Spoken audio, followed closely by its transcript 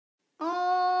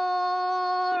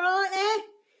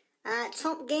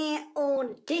Top Gear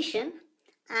Audition.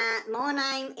 My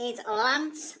name is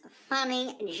Lance,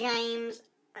 Fanny, James,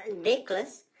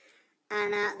 Dickless,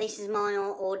 and this is my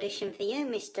audition for you,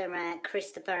 Mr.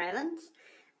 Christopher Evans.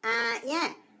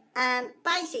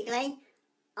 Basically,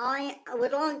 I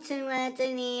would like to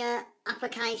do the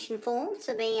application form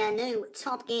to be a new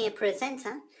Top Gear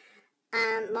presenter.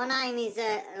 My name is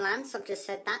Lance, I've just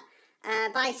said that.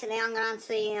 Basically, I'm going to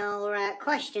answer your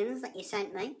questions that you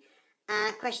sent me.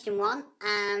 Question 1,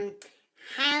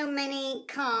 how many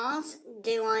cars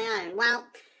do I own? Well,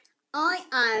 I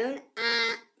own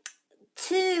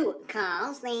 2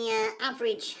 cars. The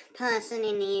average person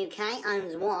in the UK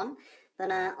owns 1,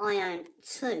 but I own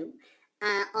 2.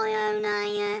 I own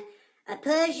a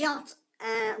Peugeot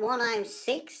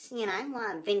 106, you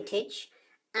know, vintage,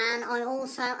 and I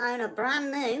also own a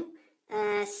brand new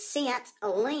Seat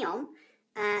Leon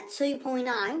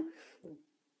 2.0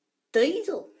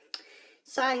 diesel.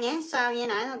 So you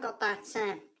know, I've got that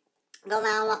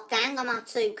locked down. Got my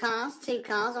 2 cars.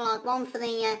 I like one for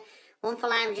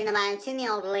lounging about in, the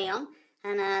old Leon,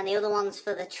 and the other one's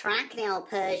for the track, the old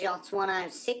Peugeot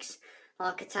 106.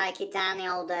 I could take it down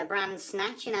the old brand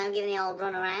snatch, you know, give it the old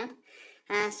run around.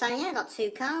 So yeah, I've got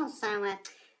 2 cars. So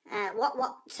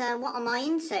what am I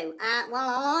into? Well,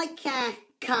 I like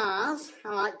cars.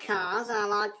 I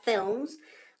like films.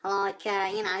 I like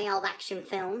you know, the old action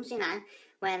films, you know,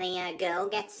 where the girl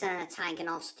gets taken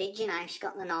hostage, you know, she's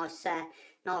got the nice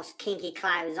kinky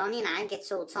clothes on, you know,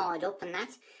 gets all tied up and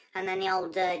that. And then the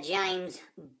old James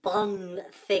Bond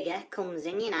figure comes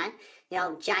in, you know, the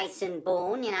old Jason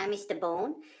Bourne, you know, Mr.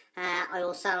 Bourne. I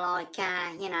also like,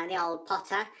 you know, the old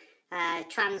Potter,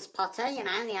 Trans Potter, you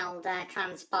know, the old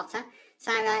Trans Potter.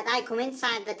 So they come in,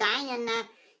 save the day, and,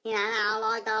 you know, I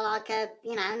like,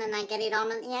 you know, and then they get it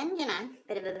on at the end, you know,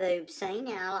 bit of a boob scene,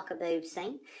 you know, I like a boob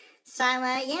scene. So,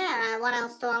 what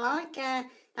else do I like?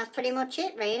 That's pretty much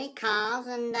it, really. Cars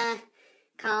and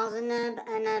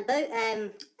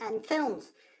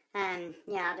films.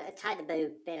 Yeah, I'd take the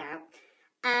boob bit out.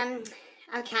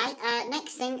 Okay,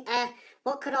 next thing,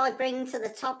 what could I bring to the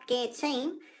Top Gear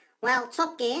team? Well,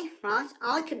 Top Gear, right,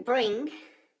 I could bring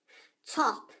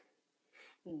Top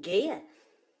Gear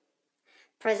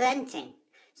presenting.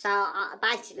 So,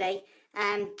 basically,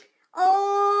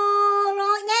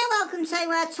 alright now, welcome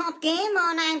to Top Gear.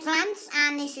 My name's Lance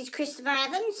and this is Christopher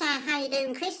Evans. How you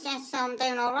doing, Chris? Yes, I'm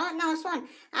doing alright, nice one.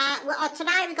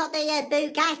 Today we've got the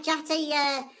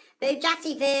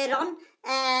Bugatti Veyron,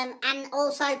 and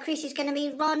also Chris is going to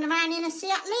be riding around in a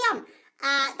Seat Leon.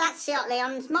 That Seat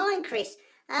Leon's mine, Chris.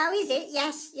 Oh, is it?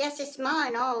 Yes, it's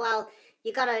mine. Oh, well,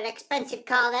 you got an expensive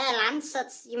car there, Lance.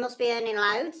 You must be earning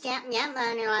loads. Yeah,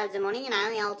 earning loads of money, you know,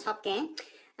 the old Top Gear.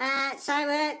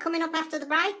 Coming up after the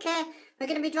break, we're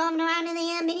going to be driving around in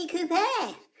the Mini Coupe.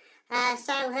 I'll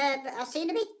see you in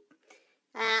a bit.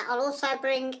 I'll also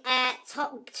bring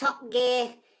Top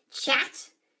Gear chat,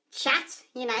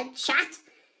 you know, chat.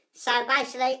 So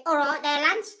basically, alright there,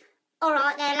 Lance.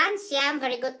 Yeah, I'm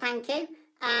very good, thank you.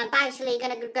 Basically, you're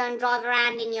going to go and drive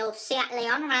around in your Seat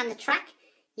Leon around the track.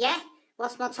 Yeah,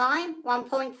 what's my time?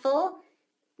 1.4.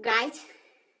 Great.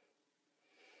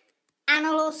 And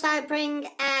I'll also bring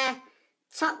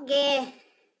Top Gear.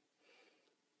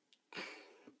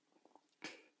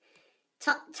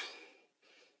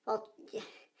 Well, yeah,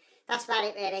 that's about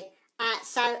it really.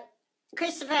 So,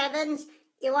 Christopher Evans,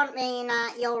 you want me in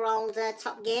your old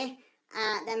Top Gear,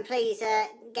 then please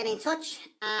get in touch.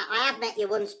 I have met you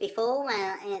once before,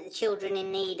 at the Children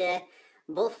in Need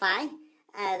buffet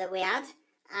that we had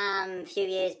a few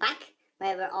years back,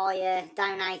 where I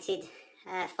donated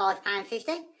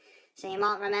 £5.50. So you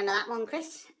might remember that one,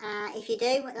 Chris. If you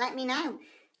do, let me know.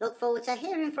 Look forward to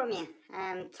hearing from you.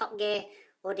 Top Gear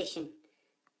Audition.